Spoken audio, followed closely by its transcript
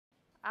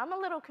I'm a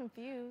little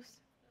confused.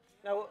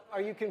 Now,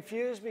 are you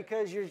confused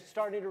because you're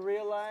starting to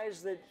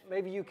realize that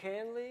maybe you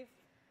can leave?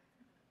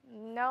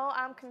 No,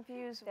 I'm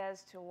confused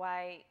as to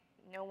why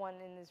no one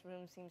in this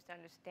room seems to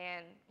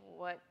understand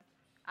what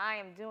I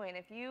am doing.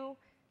 If you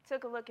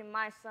took a look at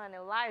my son,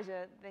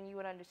 Elijah, then you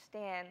would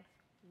understand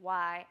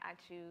why I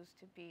choose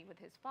to be with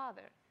his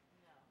father.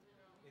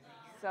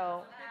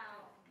 So.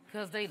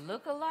 Because they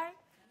look alike?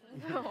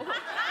 No.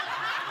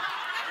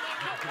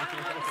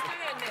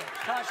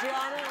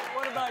 Tashiana,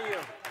 what about you?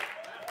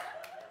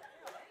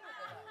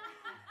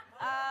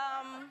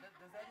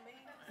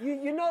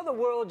 You know the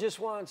world just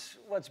wants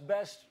what's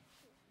best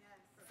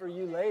for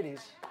you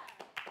ladies.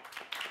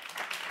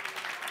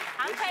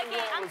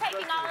 I'm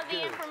taking all of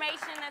the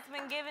information that's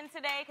been given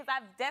today because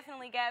I've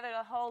definitely gathered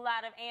a whole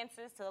lot of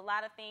answers to a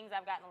lot of things.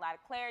 I've gotten a lot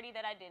of clarity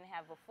that I didn't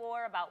have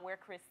before about where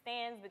Chris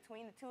stands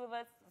between the two of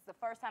us. It's the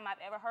first time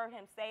I've ever heard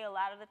him say a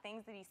lot of the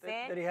things that he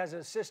said. That he has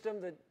a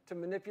system to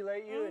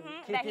manipulate you and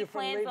keep that you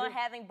from leaving? That he plans on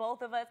having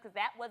both of us because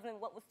that wasn't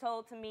what was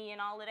told to me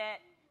and all of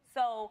that.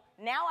 So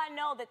now I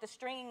know that the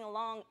stringing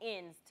along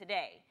ends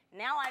today.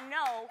 Now I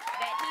know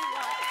that he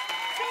wants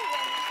two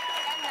women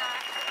and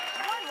not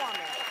one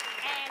woman.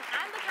 And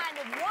I'm the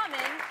kind of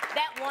woman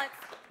that wants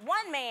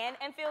one man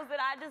and feels that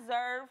I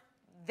deserve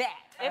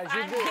that if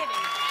I'm given it.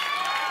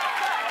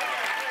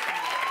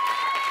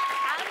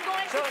 I'm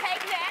going to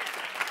take that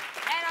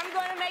and I'm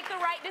going to make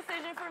the right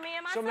decision for me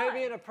and my son. So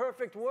maybe in a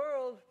perfect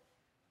world,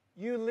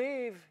 you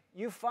leave,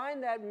 you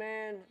find that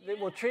man that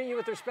will treat you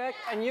with respect,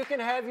 and you can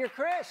have your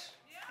Chris.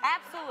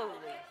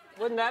 Absolutely.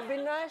 Wouldn't that be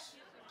nice?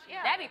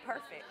 Yeah. That'd be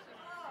perfect.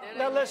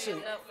 Now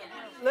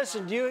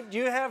listen, do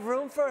you have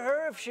room for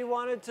her if she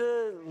wanted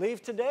to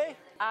leave today?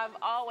 I've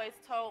always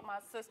told my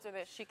sister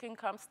that she can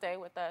come stay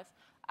with us.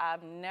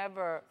 I've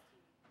never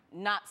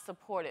not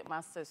supported my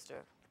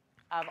sister.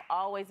 I've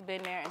always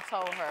been there and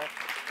told her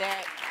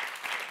that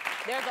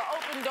there's an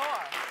open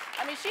door.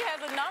 I mean, she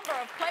has a number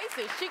of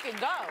places she could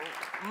go.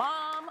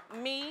 Mom,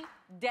 me,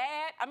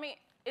 Dad. I mean,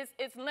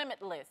 it's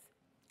limitless.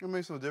 It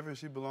makes no difference.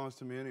 She belongs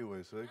to me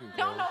anyway, so they can go.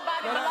 Don't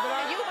nobody belong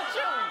to you but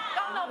you.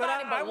 Don't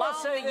nobody belong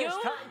to you.